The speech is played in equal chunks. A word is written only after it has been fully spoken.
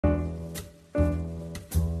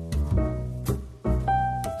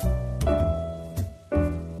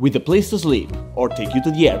with a place to sleep or take you to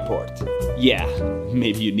the airport. Yeah,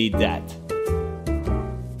 maybe you need that.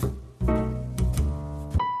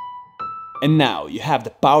 And now you have the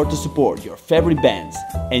power to support your favorite bands,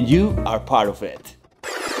 and you are part of it.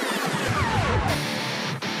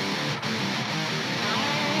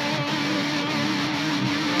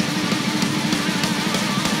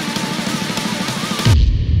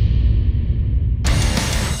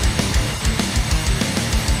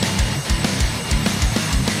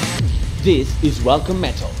 This is Welcome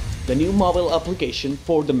Metal, the new mobile application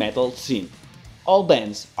for the metal scene. All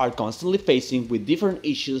bands are constantly facing with different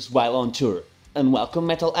issues while on tour, and Welcome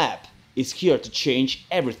Metal app is here to change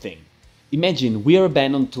everything. Imagine we are a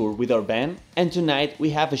band on tour with our band, and tonight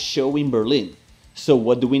we have a show in Berlin. So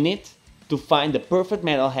what do we need? To find the perfect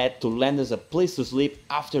metalhead to lend us a place to sleep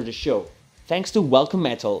after the show. Thanks to Welcome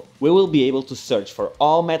Metal, we will be able to search for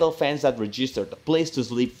all metal fans that registered a place to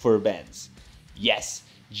sleep for bands. Yes,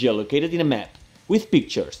 geolocated in a map, with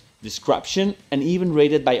pictures, description, and even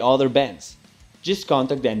rated by other bands. Just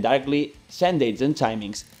contact them directly, send dates and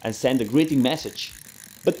timings, and send a greeting message.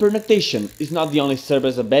 But pernoctation is not the only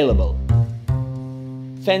service available.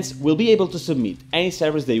 Fans will be able to submit any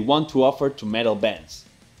service they want to offer to metal bands.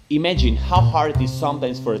 Imagine how hard it is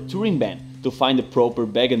sometimes for a touring band to find the proper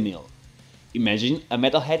vegan meal. Imagine a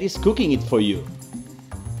metalhead is cooking it for you.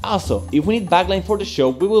 Also, if we need backline for the show,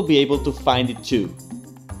 we will be able to find it too.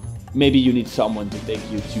 Maybe you need someone to take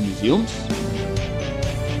you to museums?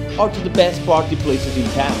 Or to the best party places in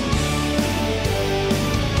town?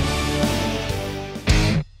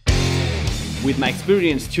 With my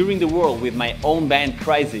experience touring the world with my own band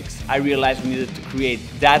Cryzix, I realized we needed to create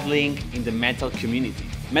that link in the metal community.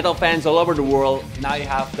 Metal fans all over the world, now you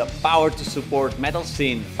have the power to support metal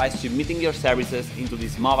scene by submitting your services into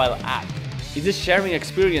this mobile app. It's a sharing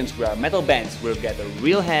experience where metal bands will get a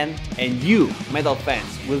real hand and you, metal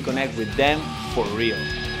fans, will connect with them for real.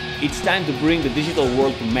 It's time to bring the digital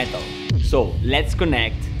world to metal. So let's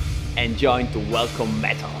connect and join to Welcome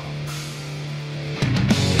Metal.